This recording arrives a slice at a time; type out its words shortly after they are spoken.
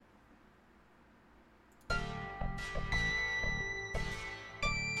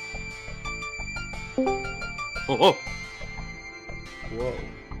Oh, Whoa.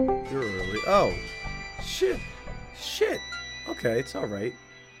 You're early. Oh. Shit. Okay, it's alright.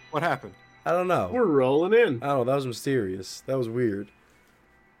 what happened? I don't know. We're rolling in. I don't know. That was mysterious. That was weird.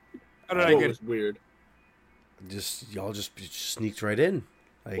 How did I What get? was weird? Y'all just sneaked right in.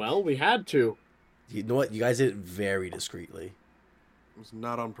 Like, Well, we had to. you know what? You guys did it very discreetly. It was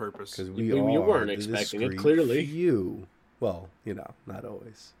not on purpose. Because You we are weren't the expecting it, discreet clearly. few. Well, not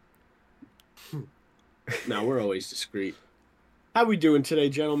always. No, we're always discreet. How we doing today,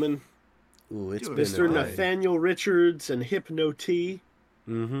 gentlemen? Ooh, it's Dude, been Mr. a day. Nathaniel Richards and Hypno T.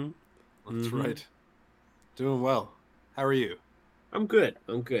 Mm-hmm. That's Mhm. right. Doing well. How are you? I'm good.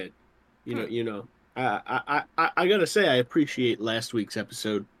 I gotta say I appreciate last week's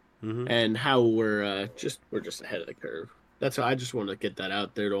episode Mm-hmm. and how we're just ahead of the curve. That's how I just want to get that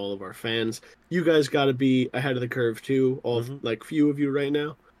out there to all of our fans. You guys got to be ahead of the curve too. All Mhm. like few of you right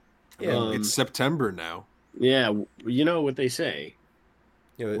now. Yeah, It's September now. Yeah, you know what they say.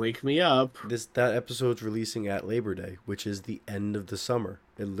 Wake me up. that episode's releasing at Labor Day, which is the end of the summer.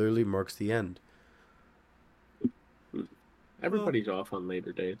 It literally marks the end. Everybody's off on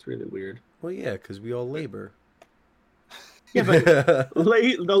Labor Day. It's really weird. Well, yeah, because we all labor. Yeah, but the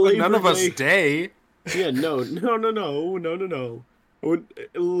Labor None of us Day. day. Yeah, no. When,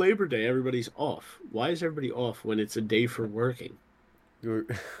 Labor Day, everybody's off. Why is everybody off when it's a day for working? You're-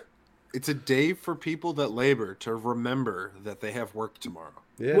 It's a day for people that labor to remember that they have work tomorrow.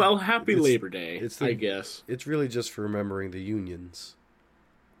 yeah. Well, happy It's- Labor Day, it's I guess. It's really just for remembering the unions.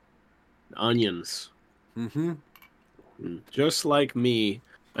 Onions. Mm-hmm. Just like me.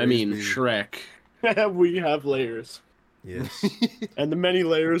 I Praise mean, be. Shrek. We have layers. Yes. And the many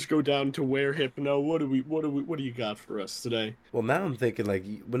layers go down to where Hypno. What do you got for us today? Well, now I'm thinking, like,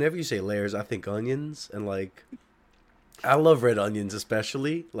 whenever you say layers, I think onions, and, like, I love red onions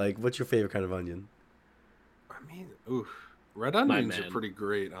especially. Like, what's your favorite kind of onion? I mean, ooh, red onions are man. pretty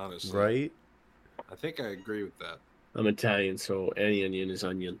great, honestly. Right? I think I agree with that. I'm Italian, so any onion is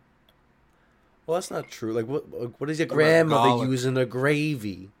onion. Well, that's not true. Like, what does your About grandmother garlic? use in a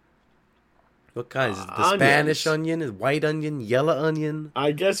gravy? What kind is it? The Onions. Spanish onion? Is white onion? Yellow onion?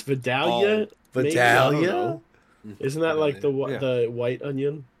 I guess Vidalia. Maybe, I don't Vidalia? know. Isn't that like Yeah. the white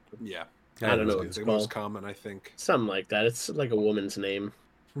onion? Yeah. I don't know what It's it's the most called. common, I think. Something like that. It's like a woman's name.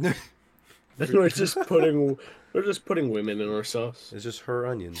 we're just putting women in our sauce. It's just her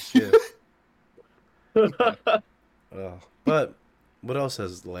onions. Yeah. But what else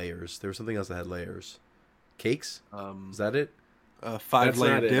has layers? There was something else that had layers. Cakes? Is that it? That's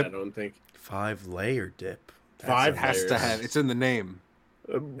 5-layer not it, dip. I don't think. 5-layer dip. Five That sounds- Has to have. It's in the name.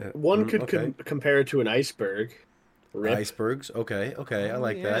 One could okay. compare it to an iceberg. Rip. Icebergs. Okay. I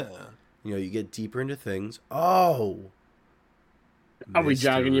like that. Yeah. You know, you get deeper into things. Oh. Are we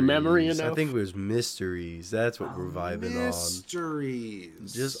jogging your memory Mysteries. I enough? think it was mysteries. That's what we're vibing on.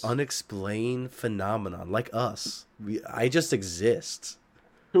 Mysteries. Just unexplained phenomenon, like us. I just exist.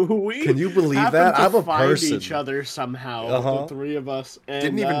 We Can you believe happened that? to I'm a find person. each other somehow, Uh-huh. the three of us. And,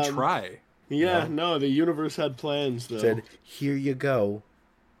 Didn't even try. Yeah, no, the universe had plans, though. Said, here you go.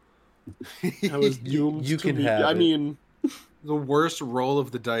 I was doomed You to can be. have I it. mean, The worst roll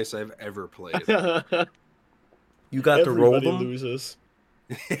of the dice I've ever played. You got to roll everybody them. loses.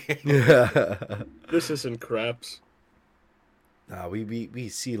 Yeah. This isn't craps. Nah, we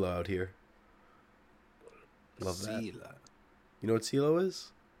CeeLo out here. Love that. Sila. You know what CeeLo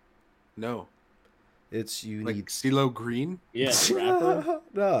is? No. It's you Like need. CeeLo Green? Yeah, rapper.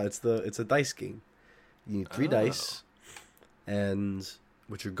 No, it's a dice game. You need 3 Oh. dice, and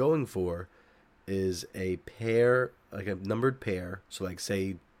what you're going for is a pair, like a numbered pair. So, like,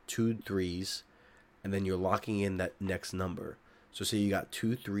 say 2 3s, and then you're locking in that next number. So, say you got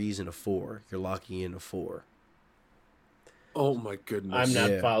 2 3s and a 4, you're locking in a 4. Oh my goodness. I'm not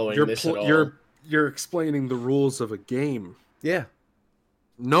Yeah. following this at all. You're explaining the rules of a game. Yeah.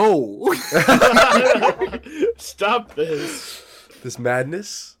 No. Stop this. This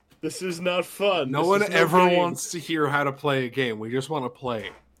madness. This is not fun. No This one is ever game. wants to hear how to play a game. We just want to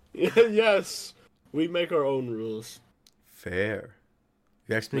play. Yes, we make our own rules. Fair.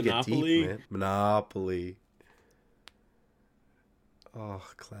 You actually get Monopoly? deep, man. Monopoly. Oh,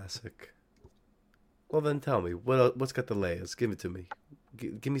 classic. Well, then tell me, what's got the layers? Give it to me.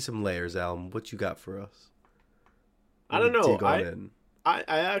 Give me some layers, Alan. What you got for us? I don't know. Dig on in. I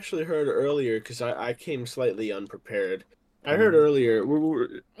actually heard earlier because I came slightly unprepared. I heard earlier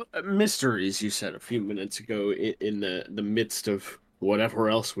mysteries. You said a few minutes ago in the midst of whatever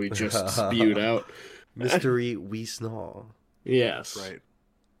else we just spewed out. Mystery we snaw. Yes, Right.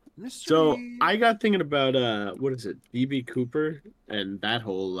 Mystery. So I got thinking about what is it, DB Cooper and that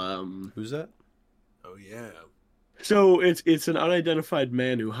whole Who's that? Oh yeah. So it's an unidentified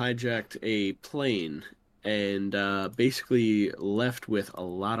man who hijacked a plane and basically left with a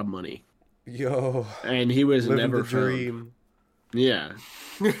lot of money, Yo, and he was living the never found. dream. Yeah,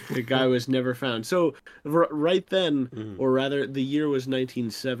 the guy was never found. So right then, Mhm. or rather, the year was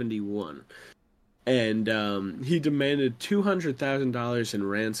 1971, and he demanded $200,000 in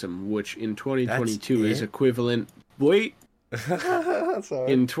ransom, which in That's 2022 is it. equivalent. Wait,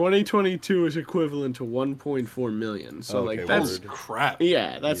 Sorry. in 2022 is equivalent to 1.4 million. So Okay, like Holy that's word. crap.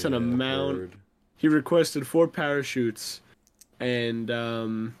 yeah, that's an Yeah, amount. word. He requested 4 parachutes, and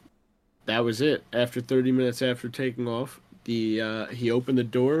that was it. After 30 minutes after taking off, the he opened the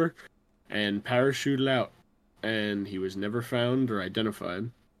door and parachuted out, and he was never found or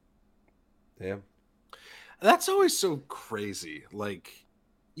identified. Damn. That's always so crazy. Like,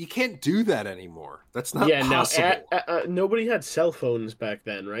 you can't do that anymore. That's not Yeah, no, possible. nobody had cell phones back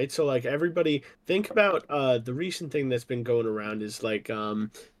then, right? So like everybody, think about the recent thing that's been going around is like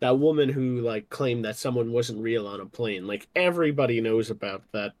that woman who like claimed that someone wasn't real on a plane. Like everybody knows about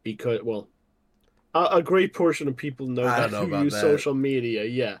that because well, a great portion of people know I that don't know who about use that. social media.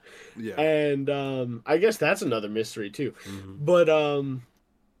 Yeah. Yeah. And I guess that's another mystery too. Hmm. But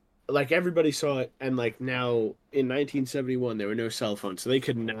like everybody saw it, and like now in 1971 there were no cell phones, so they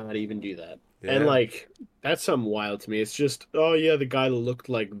could not even do that. And Yeah. like that's something wild to me. It's just, oh yeah, the guy looked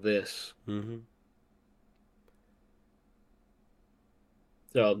like this. Hmm.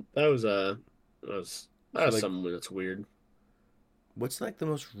 So that was So that's like, something that's weird. what's like the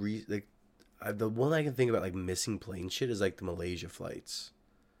most like the one I can think about like missing plane shit is like the Malaysia flights.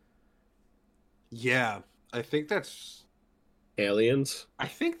 Yeah. I think that's Aliens. I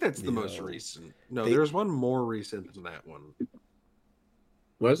think that's the most Yo, recent. No, they there's one more recent than that one.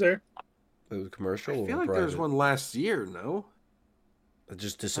 Was there? it was I commercial feel or like there's private. one last year, no? It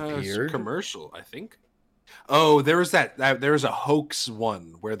just It's disappeared. commercial, I think. Oh, there was there was a hoax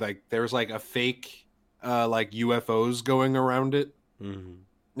one where like there was like a fake like UFOs going around it. Hmm.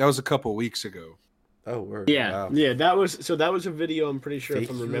 That was a couple weeks ago. Oh, word! Yeah, Wow. yeah, that was a video, I'm pretty sure if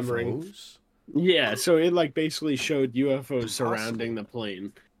Fake I'm remembering. UFOs. Yeah, so it like basically showed UFOs surrounding Impossible. the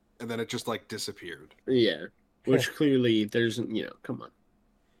plane. And then it just like disappeared. Yeah, Heh. which clearly there's, come on.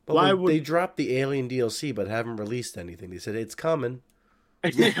 Well, Why they would dropped the Alien DLC, but haven't released anything. They said it's coming.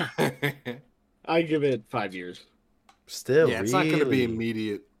 yeah, I give it 5 years. Still, Yeah, it's not going to be really.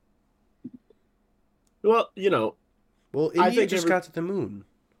 immediate. Well, Well, I India think just got to the moon.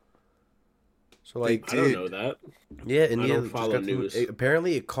 So They like, I don't did. know that. yeah, I India don't just follow got to the moon. news.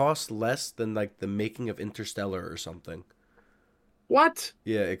 Apparently, it costs less than like the making of Interstellar or something. What?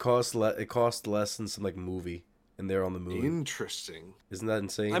 Yeah, it cost less than some like movie, and they're on the moon. Interesting. Isn't that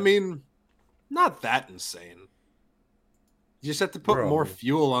insane? I mean, not that insane. You just have to put more Bro,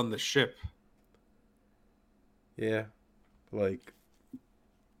 fuel on the ship. yeah, like,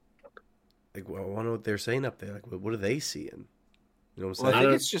 I want to know what they're saying up there. Like, what are they seeing? You know what I'm Well, I saying? think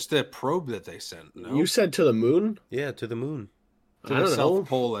don't. it's just a probe that they sent, You no? said to the moon? Yeah, to the moon. To I the don't South know.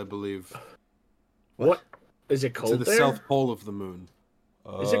 Pole, I believe. What? What? Is it To cold the there? South Pole of the moon.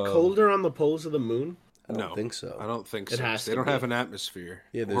 Is it colder on the poles of the moon? I don't No, think I so. don't think It so. 'Cause has they to don't have be. an atmosphere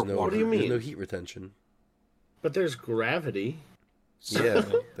Yeah, or What do you water. there's no mean? heat retention. But there's gravity. Yeah,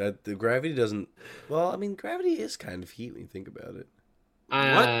 that the gravity doesn't. Well, I mean, gravity is kind of heat when you think about it.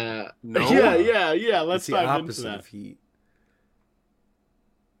 What? No. Yeah. It's Let's the dive into opposite that. of heat.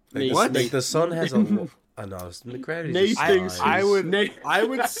 What? Like the sun has a. Oh no, the gravity Nate just thinks I slides. would Nate, I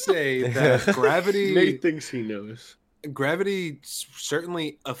would say that Nate gravity thinks he knows.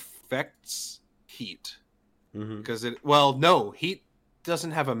 certainly affects heat Hmm. because no, heat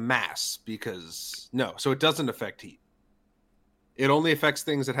doesn't have a mass because no, so it doesn't affect heat. It only affects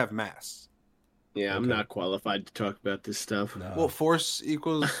things that have mass. Yeah, I'm Okay. not qualified to talk about this stuff. No, Well, force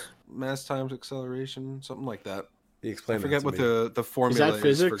equals mass times acceleration, something like that. you I explain that forget to what me. the formula is for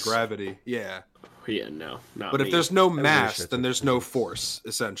physics? gravity. Yeah. Yeah, no, not But if me. there's no wish I mass, took then there's no physics. force,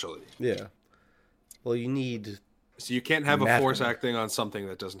 essentially. Yeah. Well, you need. So you can't have a Matter. force acting on something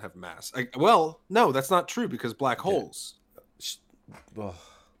that doesn't have mass. Well, no, that's not true because black holes. Well,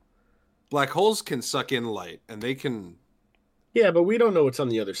 Black holes can suck in light, and they can. Yeah, but we don't know what's on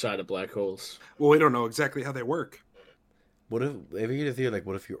the other side of black holes. Well, we don't know exactly how they work. what if? Ever get a theory like,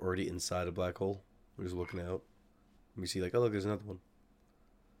 what if you're already inside a black hole? We're just looking out. And we see like, oh look, there's another one.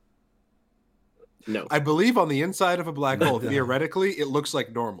 No. I believe on the inside of a black hole, No. theoretically, it looks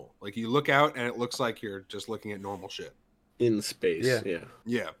like normal. Like you look out, and it looks like you're just looking at normal shit. In space. Yeah. Yeah.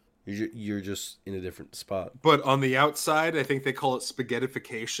 Yeah. You're just in a different spot. But on the outside, I think they call it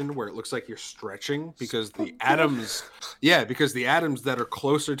spaghettification, where it looks like you're stretching because the atoms, because the atoms that are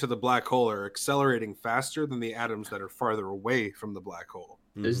closer to the black hole are accelerating faster than the atoms that are farther away from the black hole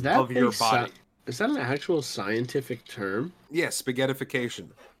Is Mhm. that of your body. Is that an actual scientific term? Yeah, spaghettification.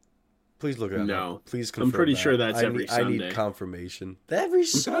 Please look it up. No. Please confirm. I'm pretty that. sure that's I every need, I need Sunday. confirmation. Every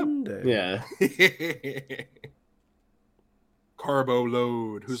Sunday. Yeah. Carbo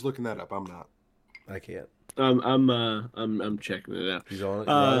load. Who's looking that up? I'm not. I can't. I'm checking it out. He's on it.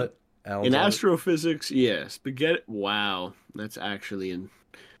 You're on it. Alan's In on it. astrophysics, yeah, spaghetti. Wow, that's actually in.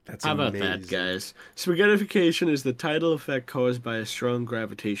 That's How about amazing. that, guys? Spaghettification is the tidal effect caused by a strong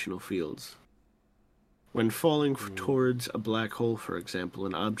gravitational fields. When falling towards a black hole, for example,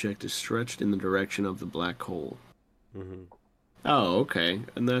 an object is stretched in the direction of the black hole. Mm-hmm. Oh, okay,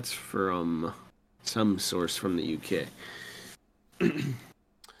 and that's from some source from the UK.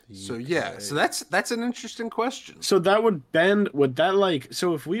 So that's an interesting question. So that would bend. Would that like?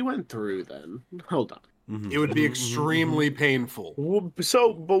 So if we went through, then hold on. Mm-hmm. It would be extremely painful.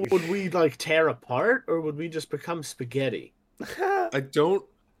 But would we like tear apart, or would we just become spaghetti? I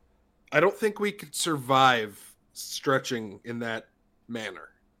don't think we could survive stretching in that manner.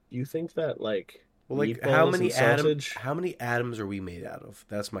 You think that like Well, like meatballs and sausage? how many atoms are we made out of?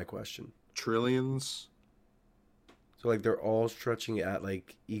 That's my question. Trillions. So like they're all stretching at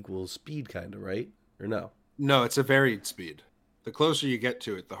like equal speed, kind of, right? Or no? No, it's a varied speed. The closer you get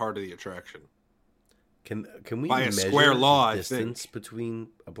to it, the harder the attraction. Can we By a measure square law, the I distance between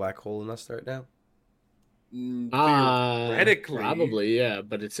a black hole and us right now? Theoretically, Probably, yeah,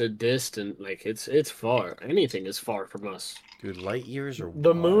 but it's a distant, like it's far. Anything is far from us. Dude, light years are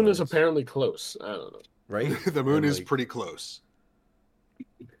The moon is wild, apparently close. I don't know. right. the moon And, is like, pretty close.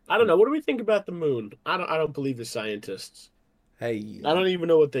 I don't know. What do we think about the moon? I don't believe the scientists. Hey, I don't even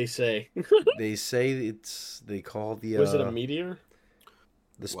know what they say. they say they call the Was it a meteor?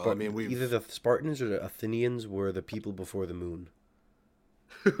 the Well, I mean, either the Spartans or the Athenians were the people before the moon.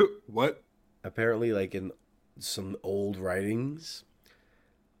 What? Apparently, like in some old writings,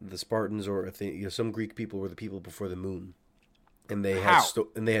 the Spartans or some Greek people were the people before the moon, and they How?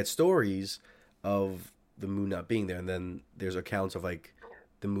 had stories of the moon not being there, and then there's accounts of like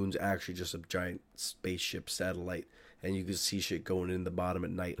the moon's actually just a giant spaceship satellite, and you could see shit going in the bottom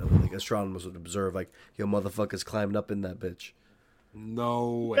at night. And, like astronomers would observe, like, yo, motherfuckers climbing up in that bitch.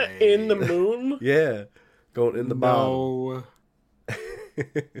 No way. In the moon? Yeah, going in the bottom. No.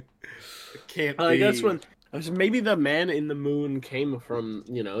 It can't I be. guess when maybe the man in the moon came from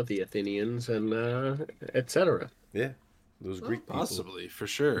the Athenians and etc. Yeah, those Greek people. Possibly, for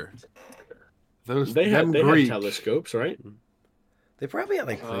sure. Those They had Greek. telescopes, right? They probably had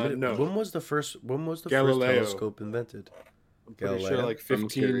like primitive. no. When was the first Galileo. telescope invented? I'm pretty sure Galileo? like I'm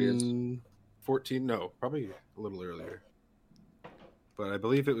curious. 15, 14, no, probably a little earlier. But I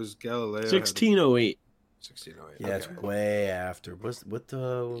believe it was Galileo. 1608. 1608. Yeah, okay. it's way after. What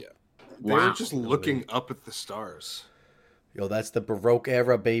the? Yeah. They Wow. were just looking up at the stars. Yo, that's the Baroque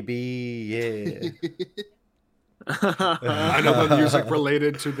era, baby. Yeah. I know the music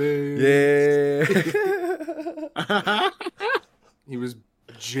related to this. Yeah. He was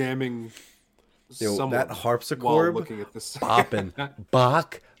jamming Yo, someone that while harpsichord looking at this. bopping,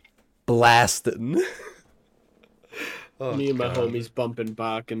 Bach blasting. Oh, Me and my God. homies bumping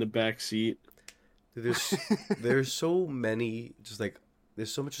Bach in the back seat. Dude, there's so many, just like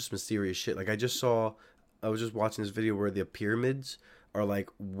there's so much just mysterious shit. Like I was just watching this video where the pyramids are like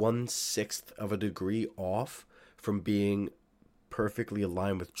 1/6 of a degree off from being perfectly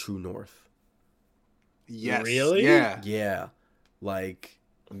aligned with true north. Yes. Really? Yeah. Yeah, like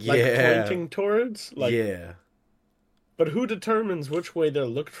Pointing towards? yeah. But who determines which way they're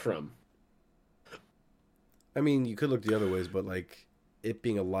looked from? I mean, you could look the other ways, but like it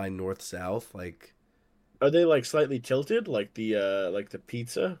being aligned north south, like Are they like slightly tilted, like the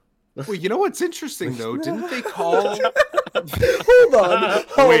pizza? Well, you know what's interesting though? Didn't they call? hold on.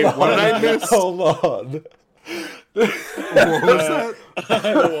 Wait, what did I miss? Hold on. What was that?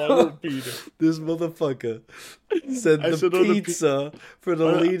 I don't want to repeat it. This motherfucker said I the said on the pizza for the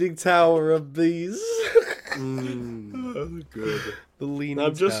leaning tower of these. Good. The leaning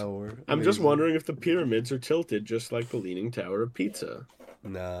I'm just- tower. I'm just Amazing. wondering if the pyramids are tilted just like the Leaning Tower of Pizza.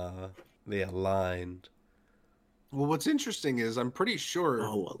 Nah, they aligned. Well, what's interesting is I'm pretty sure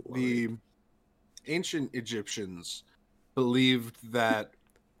Oh, the ancient Egyptians believed that.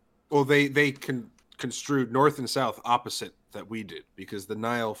 Well, they construed north and south opposite that we did because the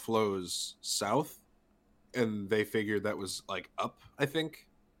Nile flows south, and they figured that was like up. I think.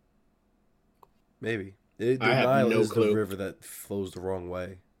 Maybe the I have Nile no is clue. the river that flows the wrong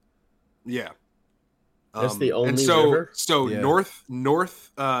way. Yeah. That's the and only so river? so Yeah.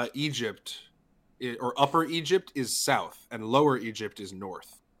 north Egypt or Upper Egypt is south, and Lower Egypt is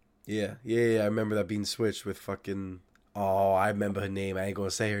north. Yeah. I remember that being switched with fucking. Oh, I remember her name. I ain't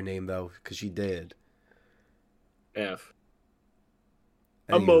gonna say her name though, because she did. F.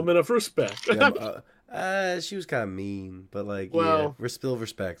 A Anywho, moment of respect. she was kind of mean, but like, Well- we're still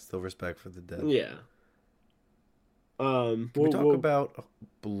respect for the dead. Yeah. Can we talk about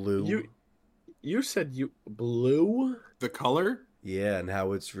blue? You said blue The color? Yeah, and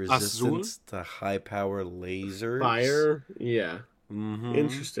how it's resistant to high power lasers. fire. Yeah, Mm-hmm.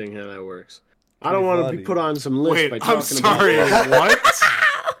 interesting how that works. I Pretty don't want to funny. be put on some list Wait, by I'm talking sorry. about. What?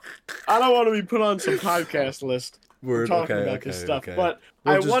 I don't want to be put on some podcast list for Word, talking okay, about this okay, stuff. okay. But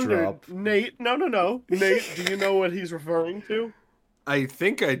We'll I just wonder, drop. Nate. No. Nate, do you know what he's referring to? I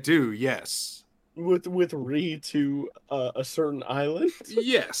think I do. Yes. With re to a certain island.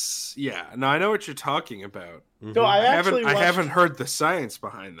 Yes. Yeah. No, I know what you're talking about. Mhm. So I I watched, haven't heard the science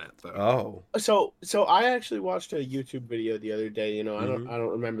behind that though. Oh. So I actually watched a YouTube video the other day. You know, Mhm. I don't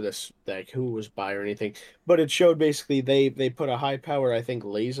remember this like who it was by or anything, but it showed basically they put a high power, I think,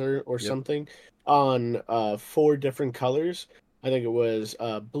 laser or Yep. something on 4 different colors. I think it was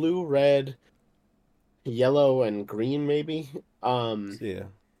blue, red, yellow, and green maybe. Yeah.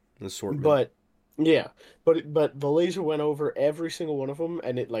 An assortment. But yeah, but the laser went over every single one of them,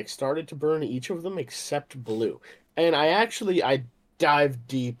 and it like started to burn each of them except blue. And I dived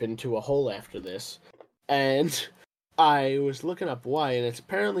deep into a hole after this, and I was looking up why, and it's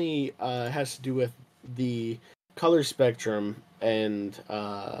apparently has to do with the color spectrum and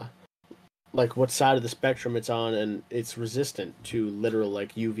like what side of the spectrum it's on, and it's resistant to literal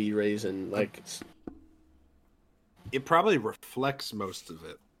like UV rays and like. It probably reflects most of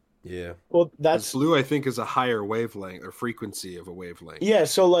it. Yeah. Well, that's Blue, I think, is a higher wavelength or frequency of a wavelength. yeah.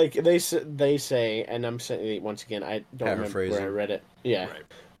 So like they say, and I'm saying once again, I don't remember where I Paraphrasing. read it. Yeah.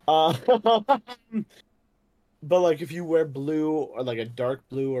 Right. But like if you wear blue or like a dark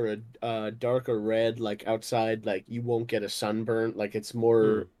blue or a darker red, like outside, like you won't get a sunburn. Like it's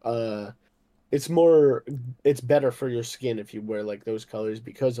more it's better for your skin if you wear like those colors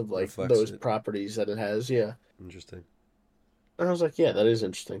because of like Reflects those it. properties that it has. Yeah. Interesting. And I was like, yeah, that is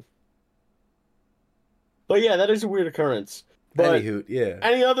interesting. But yeah, that is a weird occurrence. But Anywho, yeah.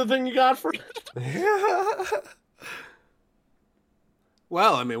 any other thing you got for?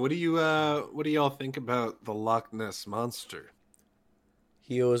 Well, I mean, what do y'all think about the Loch Ness monster?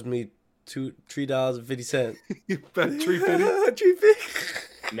 He owes me $3.50. You bet $3.50.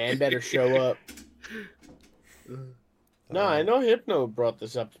 $3.50. Man better show up. No, I know Hypno brought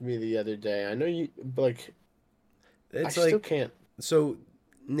this up to me the other day. I know you like. It's I like still can't. so.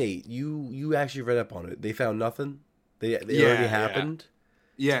 Nate, you actually read up on it. They found nothing. They Yeah, already yeah. happened.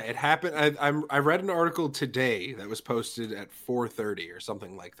 Yeah, it happened. I read an article today that was posted at 4:30 or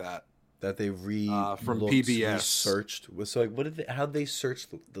something like that. That they from PBS. researched. So like, how'd they search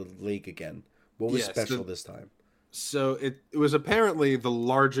the lake again? What was Yeah, special so- this time? So it was apparently the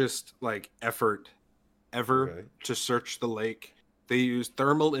largest like effort ever Okay. to search the lake. They used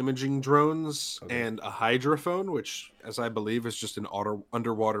thermal imaging drones Okay. and a hydrophone, which, as I believe, is just an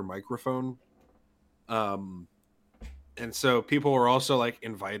underwater microphone. And so people were also like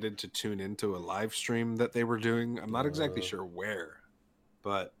invited to tune into a live stream that they were doing. I'm not exactly sure where,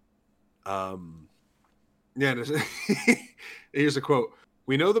 but yeah. Here's a quote: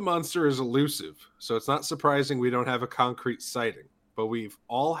 "We know the monster is elusive, so it's not surprising we don't have a concrete sighting. But we've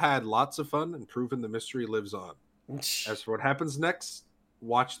all had lots of fun and proven the mystery lives on. As for what happens next,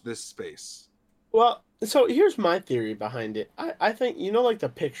 watch this space." Well, so here's my theory behind it. I think you know like the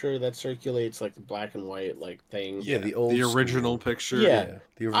picture that circulates like the black and white like thing. Yeah, the old original school. picture. Yeah.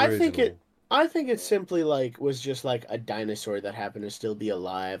 The original. I think it simply like was just like a dinosaur that happened to still be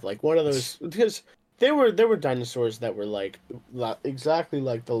alive, like one of those because there were dinosaurs that were like exactly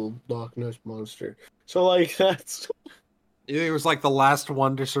like the Loch Ness monster. So like that's It was like the last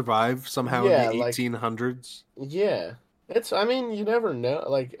one to survive somehow Yeah, in the like- 1800s. yeah. It's I mean you never know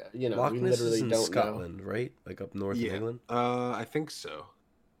like you know Loch we Ness literally is in don't Scotland, right? Like up north in England. I think so. know.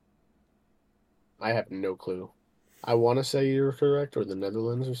 I have no clue. I want to say you're correct or the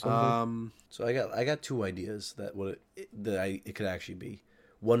Netherlands or something. So I got 2 ideas that it could actually be.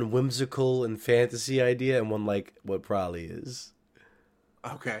 One whimsical and fantasy idea, and one like what probably is.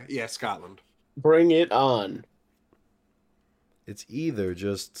 Okay, yeah, Scotland. Bring it on. It's either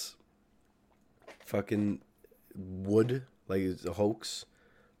just fucking wood, like it's a hoax,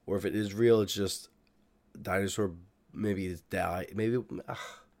 or if it is real, it's just dinosaur. Maybe it's died. Maybe.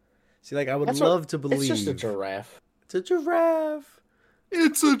 See, like I would love to believe It's just a giraffe. it's a giraffe.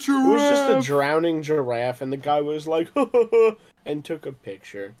 It's a It was just a giraffe. drowning giraffe, and the guy was like, and took a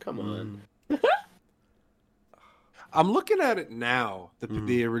picture. Come on. I'm looking at it now, the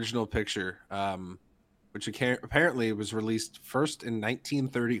Mhm. original picture, which apparently was released first in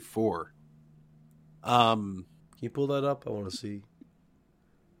 1934. Can you pull that up? I want to see.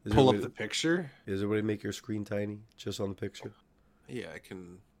 Pull up the picture. Is there a way to make your screen tiny just on the picture? Yeah, I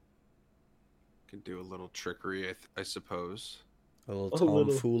can do a little trickery, I suppose. A little A little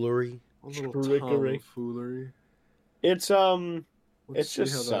tomfoolery. A little trickery. tomfoolery. It's Let's it's see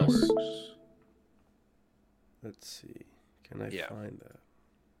just how that sus. works. Let's see. Can I find that?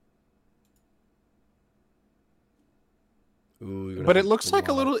 Ooh, But it looks like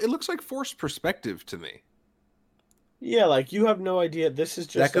it looks like forced perspective to me. Yeah, like you have no idea. This is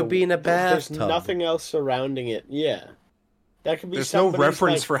just that could be in a There's bathtub. nothing else surrounding it. Yeah, that could be. There's no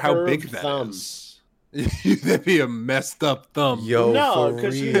reference for how big that is. That'd be a messed up thumb. Yo, no,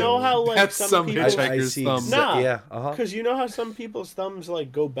 because you know how like that's some people's hitchhiker's thumb. Nah, yeah, because you know how some people's thumbs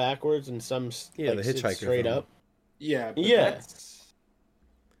like go backwards and some the sit hitchhiker straight thumb. up. Yeah, That's...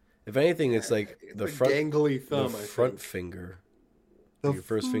 If anything, it's like the front gangly thumb. the front finger. Like your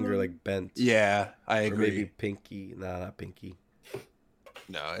first finger like bent. Yeah, I agree. Or maybe pinky. Nah, not pinky.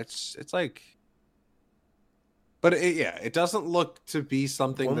 No, it's like. But it doesn't look to be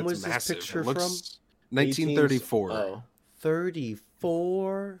something when that's was massive. This picture it looks from? 1934. Oh.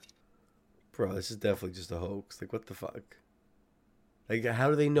 34? Bro, this is definitely just a hoax. Like, what the fuck? Like, how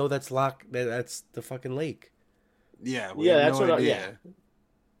do they know that's that's the fucking lake? Yeah, that's no what idea.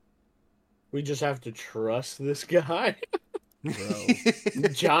 We just have to trust this guy. Bro.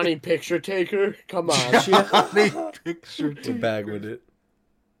 Johnny Picture Taker? Come on. Johnny Picture Taker. We're back with it.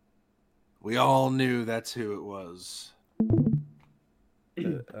 We all knew that's who it was.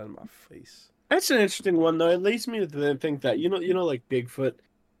 Out of my face. That's an interesting one, though. It leads me to think that, you know, like Bigfoot,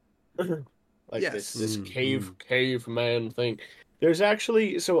 like Yes. this caveman thing. There's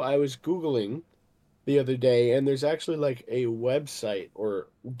actually, so I was Googling the other day, and there's actually like a website or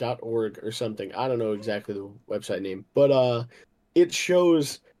 .org or something. I don't know exactly the website name, but it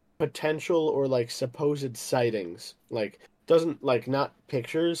shows potential or like supposed sightings. Like doesn't like not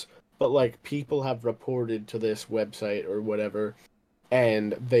pictures, but like people have reported to this website or whatever,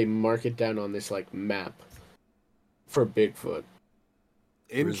 and they mark it down on this like map for Bigfoot.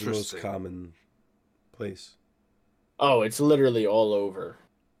 Where's the most common place? Oh, it's literally all over.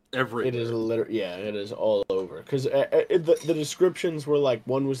 Everywhere. It is it is all over. Because the descriptions were like,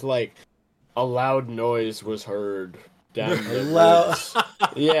 one was like, a loud noise was heard down the woods.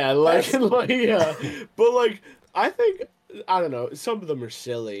 Yeah, yeah. But like, I think, I don't know, some of them are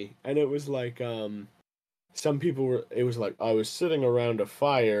silly. And it was like, some people were, it was like, I was sitting around a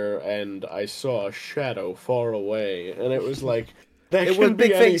fire and I saw a shadow far away. And it was like, that it was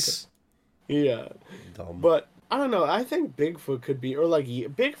big face. Yeah. Dumb. But I don't know. I think Bigfoot could be, or like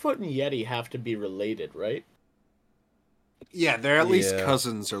Bigfoot and Yeti have to be related, right? Yeah, they're at least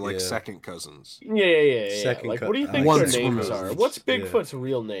cousins or like second cousins. Yeah. Second like, what do you think Once their names removed. are? What's Bigfoot's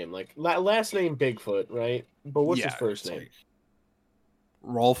real name? Like last name Bigfoot, right? But what's his first name? Like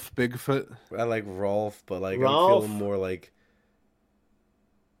Rolf Bigfoot. I like Rolf, but like Rolf? I'm feeling more like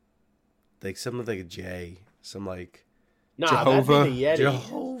something like a J. Some like Nah, Jehovah. that'd be the Yeti.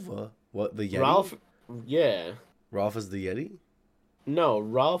 Jehovah. What, the Yeti? Ralph. Yeah. Rolf is the Yeti? No,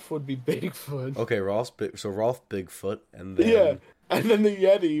 Ralph would be Bigfoot. Okay, Rolf Bigfoot, and then and then the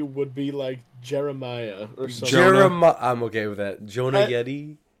Yeti would be like Jeremiah or something. Jeremiah. I'm okay with that. Jonah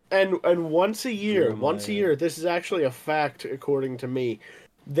Yeti. And once a year, this is actually a fact according to me,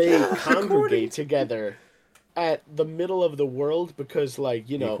 they congregate together at the middle of the world because, like,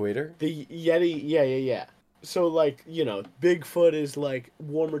 you know, equator? The Yeti, yeah. So, like, you know, Bigfoot is like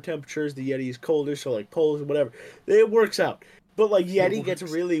warmer temperatures, the Yeti is colder, so like poles, whatever. It works out. But like Yeti gets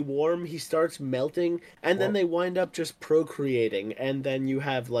really warm, he starts melting, and then they wind up just procreating, and then you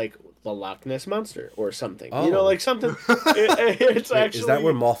have like the Loch Ness Monster or something. Oh. You know, like something. It's actually. Is that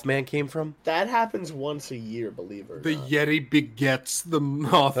where Mothman came from? That happens once a year, believe it or The not. Yeti begets the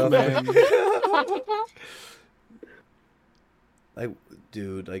Mothman. Like,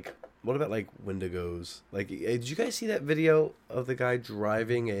 dude, like, what about like Wendigos? Like, did you guys see that video of the guy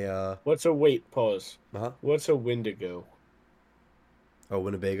driving a? What's a pause? Uh-huh. What's a Wendigo? Oh,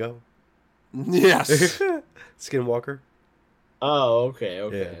 Winnebago. Yes. Skinwalker. Oh, okay.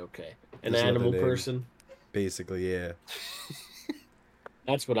 Yeah. An Just animal another name. person. Basically, yeah.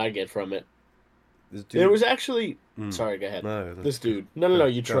 That's what I get from it. This dude. There was actually. Sorry, go ahead. No, This dude. No.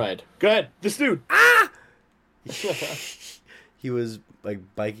 You tried. Go ahead. This dude. He was like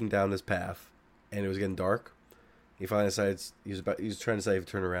biking down this path, and it was getting dark, He finally decides he was trying to decide if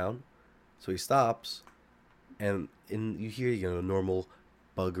to turn around, so he stops, and you hear normal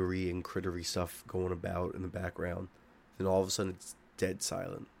buggery and crittery stuff going about in the background. Then all of a sudden it's dead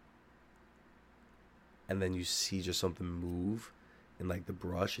silent, and then you see just something move in like the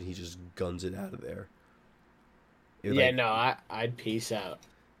brush, and he just guns it out of there. I'd peace out.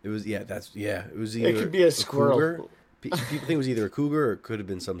 It was It was either It could be a squirrel. cougar. People think it was either a cougar or it could have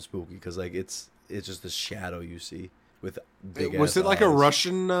been something spooky because like it's just a shadow you see with big. Was it like eyes. a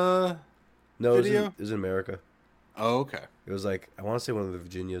Russian? No, video? It was in America. Oh, okay. It was like I want to say one of the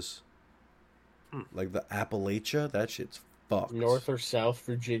Virginias, like the Appalachia. That shit's fucked. North or South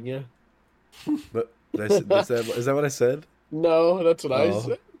Virginia? But is that what I said? No, that's what I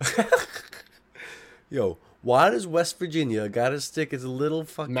said. Yo, why does West Virginia gotta stick its little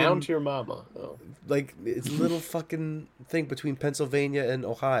fucking Mount your mama? Oh. like its little fucking thing between Pennsylvania and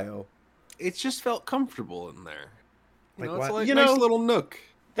Ohio? It just felt comfortable in there. Like, It's why- like You nice know- little nook.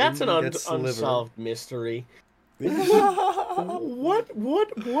 That's an Didn't get sliver. unsolved mystery. What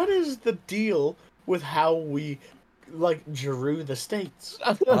is the deal with how we drew the states?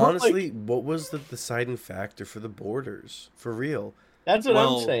 Honestly, what was the deciding factor for the borders? For real. That's what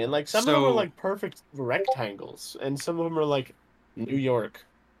Well, I'm saying. Like some of them are so- like perfect rectangles, and some of them are like New York.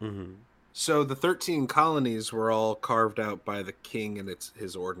 Mm-hmm. So the 13 colonies were all carved out by the king and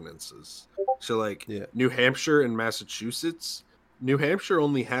his ordinances. So like Yeah. New Hampshire and Massachusetts, New Hampshire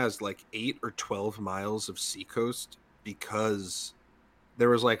only has like 8 or 12 miles of seacoast because there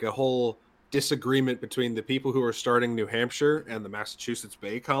was like a whole disagreement between the people who were starting New Hampshire and the Massachusetts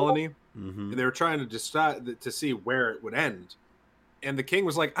Bay Colony. Mm-hmm. And they were trying to decide to see where it would end. And the king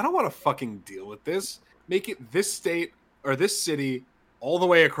was like, I don't want to fucking deal with this. Make it this state or this city all the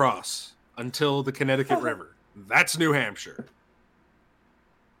way across until the Connecticut River. That's New Hampshire.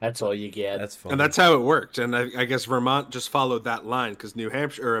 That's all you get. That's fun. And that's how it worked. And I guess Vermont just followed that line because New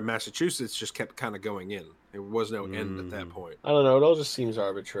Hampshire or Massachusetts just kept kind of going in. There was no end at that point. I don't know. It all just seems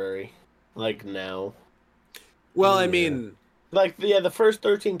arbitrary. Like now. Well, I Yeah. mean, Like, yeah, the first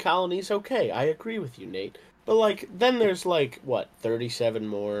 13 colonies, okay, I agree with you, Nate. But, like, then there's, 37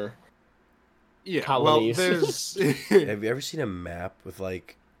 more. yeah. Colonies. Well, there's Have you ever seen a map with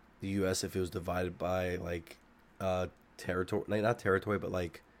like the U.S. if it was divided by like territory, like not territory, but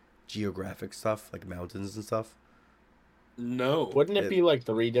like geographic stuff, like mountains and stuff? no. Wouldn't it be,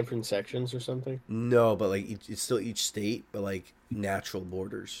 3 different sections or something? No, but like it's still each state, but like natural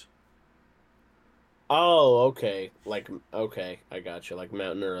borders. Oh, okay. Okay, I got you. Like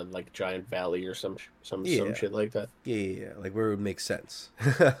mountain or, giant valley or some Yeah. shit like that. Yeah, like where it would make sense.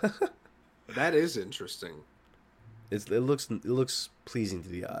 That is interesting. It looks pleasing to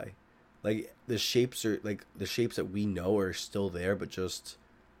the eye. Like the shapes that we know are still there, but just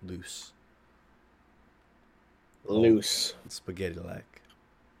loose, Loose. spaghetti like.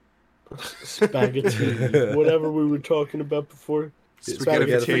 Spaghetti. Whatever we were talking about before.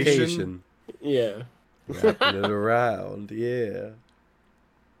 Spaghettification. Yeah. Wrapping it around, yeah.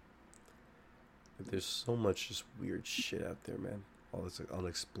 But there's so much just weird shit out there, man. All this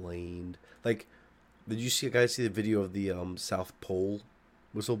unexplained. Like, did you see the video of the South Pole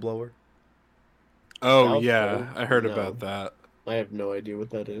whistleblower? Oh, South yeah. Pole? I heard No. about that. I have no idea what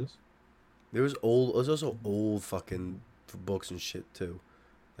that is. There's also old fucking books and shit too.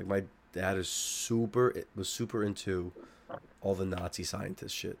 Like my dad was super into all the Nazi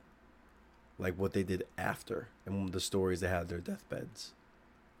scientist shit. Like what they did after and the stories they had their deathbeds.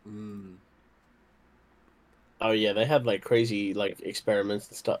 Mm. Oh yeah, they had crazy experiments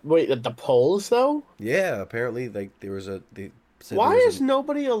and stuff. Wait, the poles though? Yeah, apparently like there was a. They said Why there was is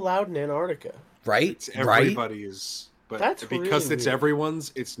nobody allowed in Antarctica? right? It's Right. everybody's. But That's because really it's weird.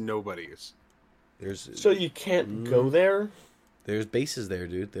 everyone's, it's nobody's. So you can't go there? There's bases there,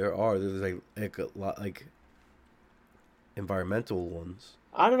 dude. There's like a lot environmental ones.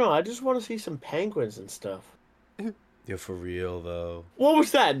 I don't know. I just want to see some penguins and stuff. Yeah, for real though. What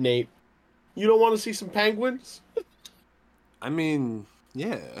was that, Nate? You don't want to see some penguins? I mean,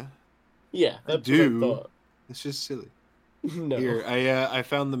 yeah. Yeah, I that's do. what I thought. It's just silly. No. Here, I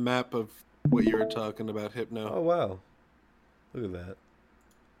found the map of what you were talking about, Hypno. Oh wow, look at that.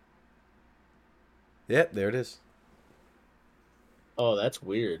 Yep, there it is. Oh, that's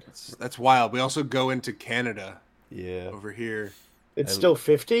weird. That's wild. We also go into Canada Yeah. over here. It's And- still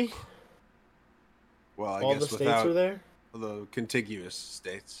 50? Well, I All the guess states without are there? the contiguous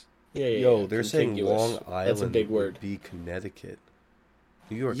states. Yeah, yeah. Yo, yeah. they're saying Contiguous. Long Island That's a big would word. be Connecticut.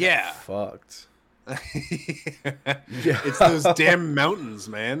 New York got Yeah. fucked. It's those damn mountains,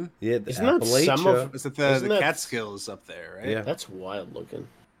 man. Yeah, the Isn't that some Appalachia. of- Is it Isn't the that- Catskills up there, right? Yeah. That's wild looking.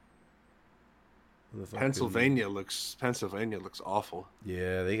 The fucking- Pennsylvania looks awful.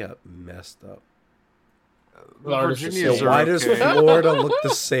 Yeah, they got messed up. Florida's the Virginia's same. are Why does okay. Florida look the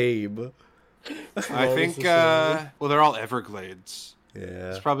same? I think, well, they're all Everglades. Yeah.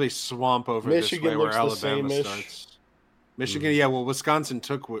 It's probably swamp over Michigan this way where looks the Alabama same-ish. starts. Michigan, yeah, well, Wisconsin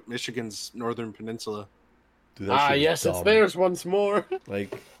took Michigan's northern peninsula. Dude, that shit is yes, it's dumb. theirs once more.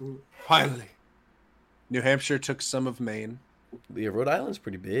 Like, Finally. New Hampshire took some of Maine. yeah, Rhode Island's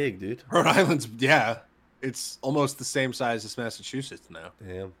pretty big, dude. Rhode Island's, yeah, it's almost the same size as Massachusetts now.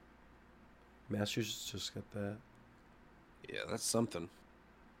 Damn. Massachusetts just got that. Yeah, that's something.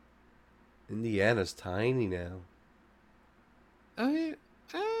 Indiana's tiny now.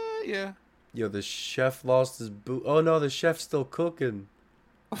 Yeah. Yo, the chef lost his boot. Oh no, the chef's still cooking.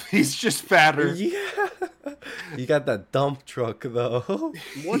 He's just fatter. Yeah. You got that dump truck though.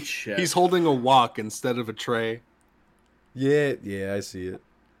 What shit? He's holding a wok instead of a tray. Yeah, I see it.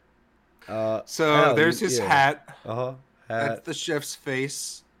 So there's his hat. Uh-huh. That's Hat. the chef's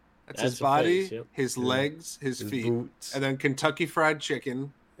face. That's his That's the body, face, yep. his legs, his feet. Boots. And then Kentucky Fried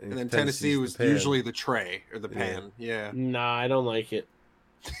Chicken. And then Tennessee was usually the tray or the pan. Yeah. Nah, I don't like it.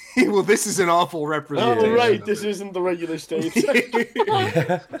 Well, this is an awful representation. Oh, right. of This it. isn't the regular states.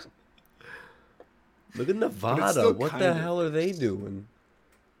 Yeah. Look at But it's Nevada. still What the kinda- hell are they doing?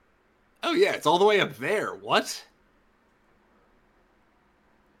 Oh, yeah. It's all the way up there. What?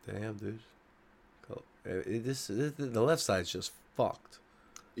 Damn, dude. The left side's just fucked.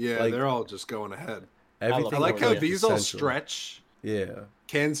 Yeah, Like- they're all just going ahead. Everything I like how Yeah. these all essential. stretch. Yeah.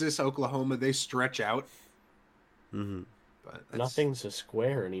 Kansas, Oklahoma, they stretch out. Mm-hmm. But that's, Nothing's a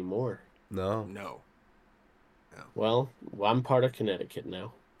square anymore. No. No. Well, I'm part of Connecticut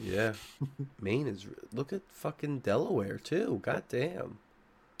now. Yeah. Maine is. Look at fucking Delaware too. God damn.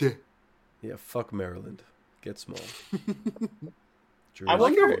 Yeah. Yeah. Fuck Maryland. Get small. I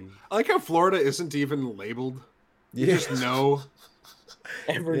wonder- Jersey. I like how Florida isn't even labeled. You Yeah. just know.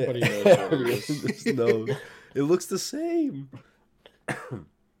 Everybody Yeah. knows what it is. Just know. It looks the same.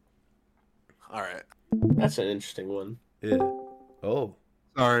 All right. That's an interesting one. Yeah. Oh.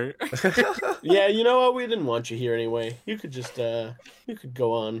 Sorry. Yeah, you know what? We didn't want you here anyway. You could just, you could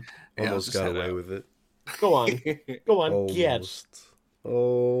go on. Yeah, I'll Almost just got head away out. with it. Go on. Go on. Get.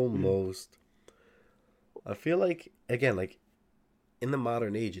 Almost. I feel like, again, like, in the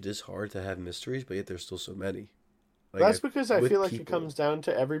modern age, it is hard to have mysteries, but yet there's still so many. Like, That's because I with feel like it people- comes down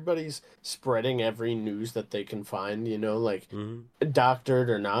to everybody's spreading every news that they can find, you know, like Mhm. doctored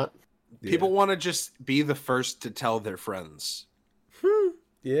or not. Yeah. People want to just be the first to tell their friends.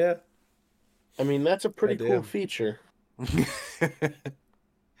 Yeah. I mean, that's a pretty Goddamn. cool feature.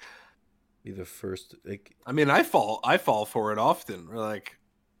 Be the first, like, I mean, I fall for it often. Or like,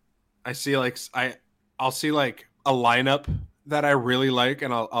 I see like I'll see like a lineup that I really like,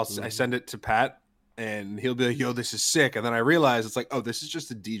 and I send it to Pat, and he'll be like, "Yo, this is sick," and then I realize it's like, "Oh, this is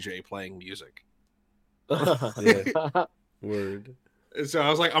just a DJ playing music." Yeah. Word. And so I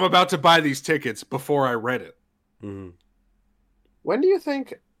was like, "I'm about to buy these tickets before I read it." Mm-hmm. When do you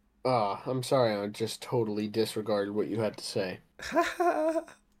think? I'm sorry, I just totally disregarded what you had to say.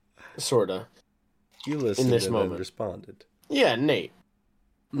 Sorta. You listened this and moment. then responded. Yeah, Nate.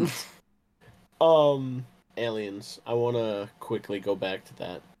 Aliens. I want to quickly go back to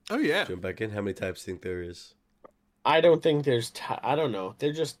that. Oh yeah, Jump back in. How many types do you think there is? I don't think there's. I don't know.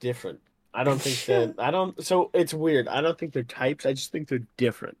 They're just different. I don't think that. I don't. So it's weird. I don't think they're types. I just think they're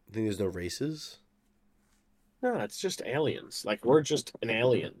different. You think there's no races? No, it's just aliens. Like we're just an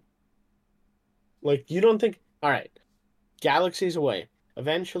alien. Like you don't think. All right, galaxies away.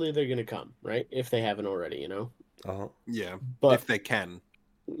 Eventually they're gonna come, right? If they haven't already, you know. Uh-huh. yeah. But If they can,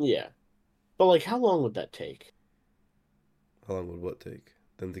 yeah, but like, how long would that take How long would what take?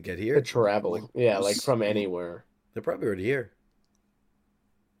 Them to get to here? travel? Like, Yeah, like from anywhere. They're probably already here.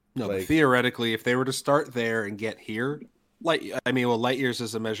 no. But Like- theoretically, if they were to start there and get here, light years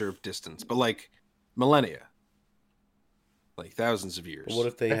is a measure of distance, but like millennia, like thousands of years. But what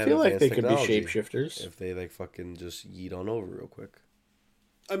if they I have feel like they advanced could be technology? shapeshifters. If they like fucking just yeet on over real quick.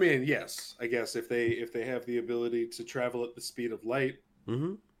 I mean, yes, I guess if they have the ability to travel at the speed of light,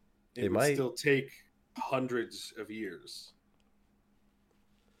 Mm-hmm. it They would might. still take hundreds of years.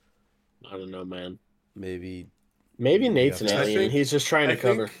 I don't know, man. Maybe. Maybe Nate's an I alien. think- He's just trying to I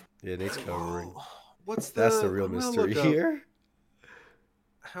cover. think- Yeah, Nate's covering. What's That's the real I'm gonna mystery look up here.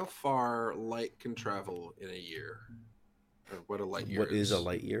 How far light can travel in a year? Or what a light year What is a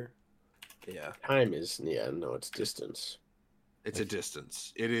light year? Yeah, Time is no, it's distance. it's a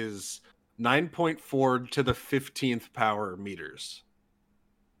distance. It is 9.4 to the 15th power meters.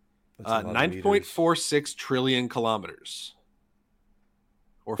 That's a lot of meters. 9.46 trillion kilometers.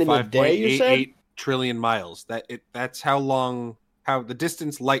 Or In a day, you said? 5.88 trillion miles. That's how the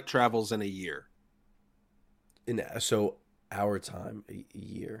distance light travels in a year. So our time, a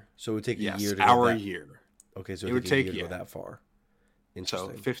year. So it would take a Yes, year to go our that. year. Okay, so It it would would take a take, year to yeah. go that far. So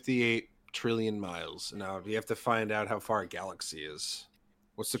Interesting. 58 trillion miles. Now you have to find out how far a galaxy is.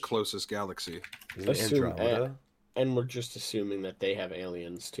 What's the closest galaxy? Isn't it Andromeda? And we're just assuming that they have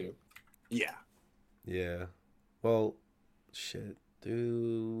aliens too. Yeah. Yeah. Well, shit,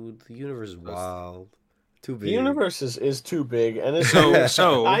 dude. The universe is wild. Too big. The universe is too big, and it's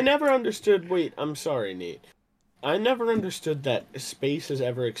So I never understood. Wait, I'm sorry, Nate. I never understood that space is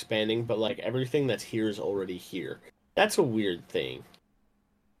ever expanding, but like everything that's here is already here. That's a weird thing.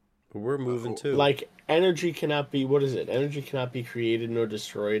 We're moving too. Like energy cannot be. What is it? Energy cannot be created nor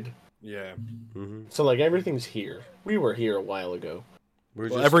destroyed. yeah. Mm-hmm. So like everything's here. We were here a while ago.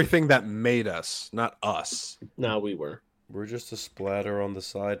 Everything that made us, not us. No, we were. We're just a splatter on the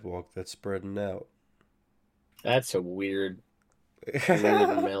sidewalk that's spreading out. That's a weird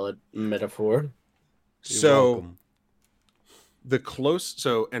metaphor. So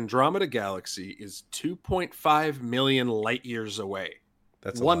Andromeda Galaxy is 2.5 million light years away.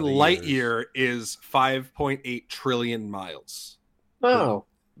 That's one light year is 5.8 trillion miles. Oh.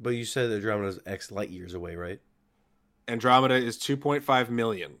 But you said Andromeda is X light years away, right? Andromeda is 2.5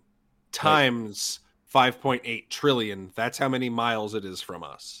 million times 5.8 trillion. That's how many miles it is from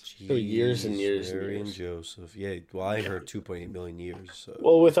us. Jeez, so years and years Mary and and Joseph. Yeah, well, I heard 2.8 million years. So.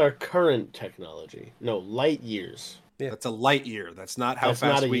 Well, with our current technology. No, light years. Yeah. That's a light year. That's not how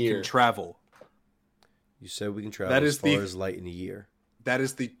fast we can travel. You said we can travel as far as light in a year. That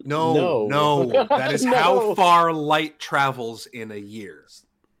is the... No. That is how far light travels in a year.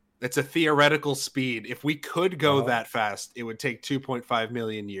 It's a theoretical speed. If we could go that fast, it would take 2.5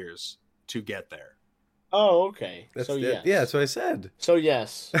 million years to get there. Oh, okay. Yes. Yeah, that's what I said. So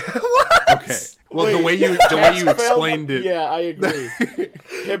yes. What? Okay. Well, the way you explained it. Yeah, I agree.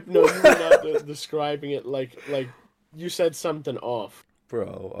 Hypno, you were not describing it like you said something off.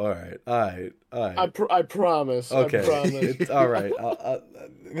 Bro, all right. I promise. Okay, I promise. It's all right.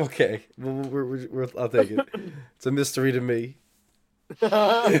 Okay, I'll take it. It's a mystery to me.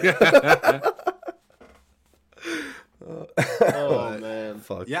 Oh man.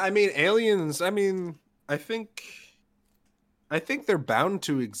 Fuck. Yeah, I mean aliens, I think they're bound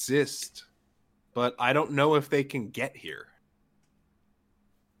to exist, but I don't know if they can get here.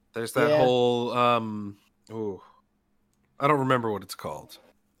 There's that whole I don't remember what it's called.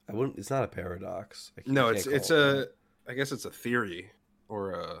 It's not a paradox. No, it's I guess it's a theory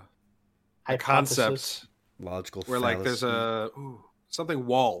or a concept, logical where fallacy. like there's something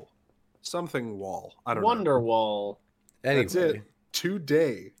wall. I don't know. Wonderwall. Anyway, that's it.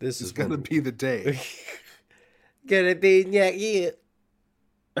 Today. This is gonna be the day. Gonna be yeah.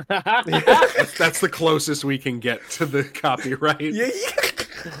 That's the closest we can get to the copyright. Yeah.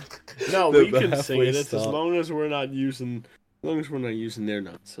 No, we can sing it. It's as long as we're not using their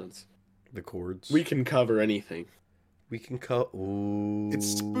nonsense. The chords. We can cover anything. We can Ooh.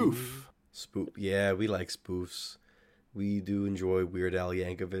 It's spoof. Yeah, we like spoofs. We do enjoy Weird Al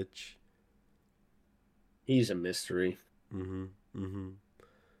Yankovic. He's a mystery. Mm-hmm.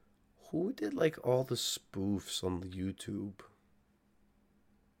 Who did like all the spoofs on the YouTube?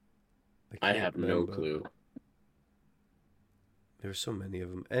 I have no clue. There's so many of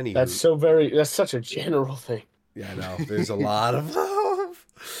them. Anyway, that's such a general thing. Yeah, I know. There's a lot of them.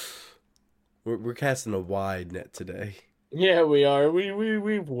 We're casting a wide net today. Yeah, we are.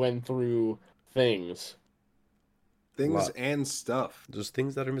 We went through things And stuff. Just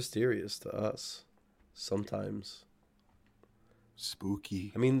things that are mysterious to us. Sometimes.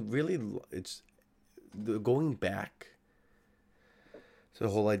 Spooky. I mean, really, it's going back to the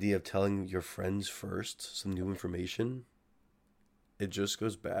whole idea of telling your friends first some new information. It just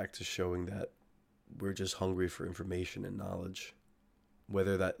goes back to showing that we're just hungry for information and knowledge.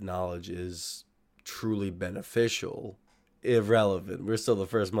 Whether that knowledge is truly beneficial, irrelevant. We're still the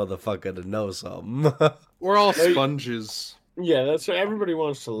first motherfucker to know something. We're all sponges. Yeah, that's what everybody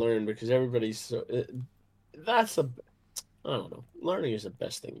wants to learn because everybody's so. I don't know. Learning is the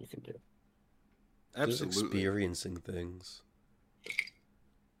best thing you can do. Absolutely. Just experiencing things.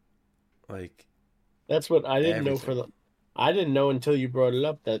 Like. That's what I didn't know I didn't know until you brought it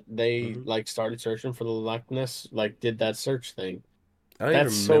up that they like started searching for the Loch Ness, like did that search thing. I don't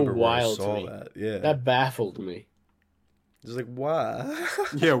even remember where I saw that. Yeah. That baffled me. Just like, why?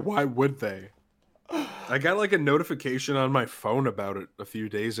 Yeah, why would they? I got like a notification on my phone about it a few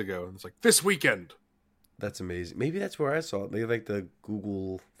days ago, and it's like, this weekend. That's amazing. Maybe that's where I saw it. Maybe like the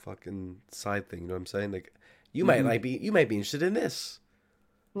Google fucking side thing. You know what I'm saying? Like, you might be interested in this.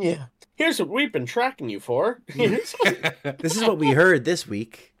 Yeah. Here's what we've been tracking you for. This is what we heard this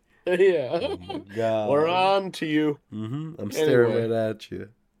week. Yeah. Oh my god. We're on to you. I'm staring Anyway. right at you.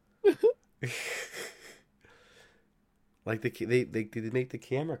 Like they make the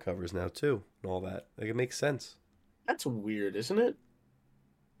camera covers now too and all that. Like it makes sense That's weird, isn't it?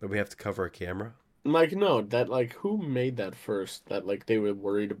 that we have to cover a camera. Like, no, that, like, who made that first? That, like, they were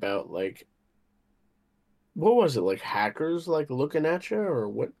worried about, like, what was it? Like, hackers, like, looking at you? Or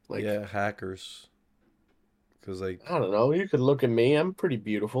what? Like, Yeah, hackers. Because like, I don't know. You could look at me. I'm pretty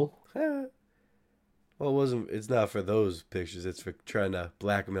beautiful. well, it wasn't. It's not for those pictures. It's for trying to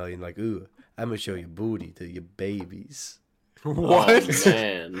blackmail you. Like, ooh, I'm gonna show your booty to your babies. What? Oh,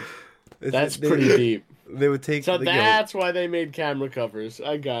 man. That's pretty deep. They would take. So that's why they made camera covers.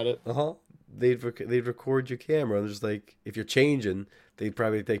 I got it. They'd record your camera and just like if you're changing, they'd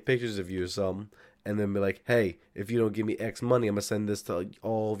probably take pictures of you or something, and then be like, "Hey, if you don't give me X money, I'm gonna send this to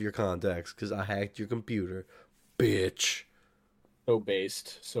all of your contacts because I hacked your computer, bitch." So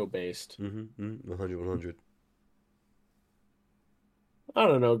based. So based. 100. I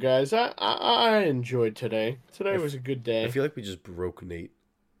don't know, guys. I enjoyed today. Today was a good day. I feel like we just broke Nate.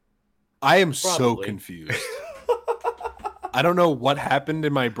 I am so Probably. confused. I don't know what happened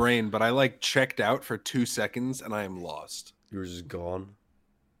in my brain, but I like checked out for 2 seconds and I am lost. You were just gone.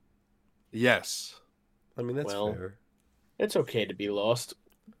 Yes. I mean, that's Well, fair. It's okay to be lost.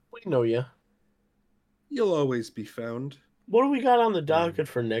 We know you. You'll always be found. What do we got on the docket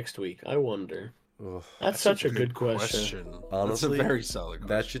for next week? I wonder. Ugh. That's such a good question. Honestly, that's a very solid question.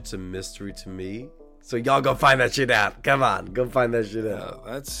 That shit's a mystery to me. So y'all go find that shit out. Come on, go find that shit out.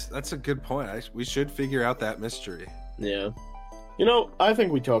 That's a good point. We should figure out that mystery. Yeah. You know, I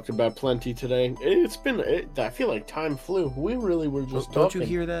think we talked about plenty today. I feel like time flew. We really were just Don't talking. you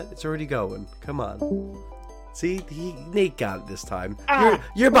hear that? It's already going. Come on. See, Nate got it this time.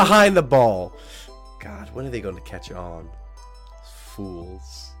 You're behind the ball. God, when are they going to catch on?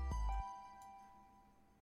 Fools.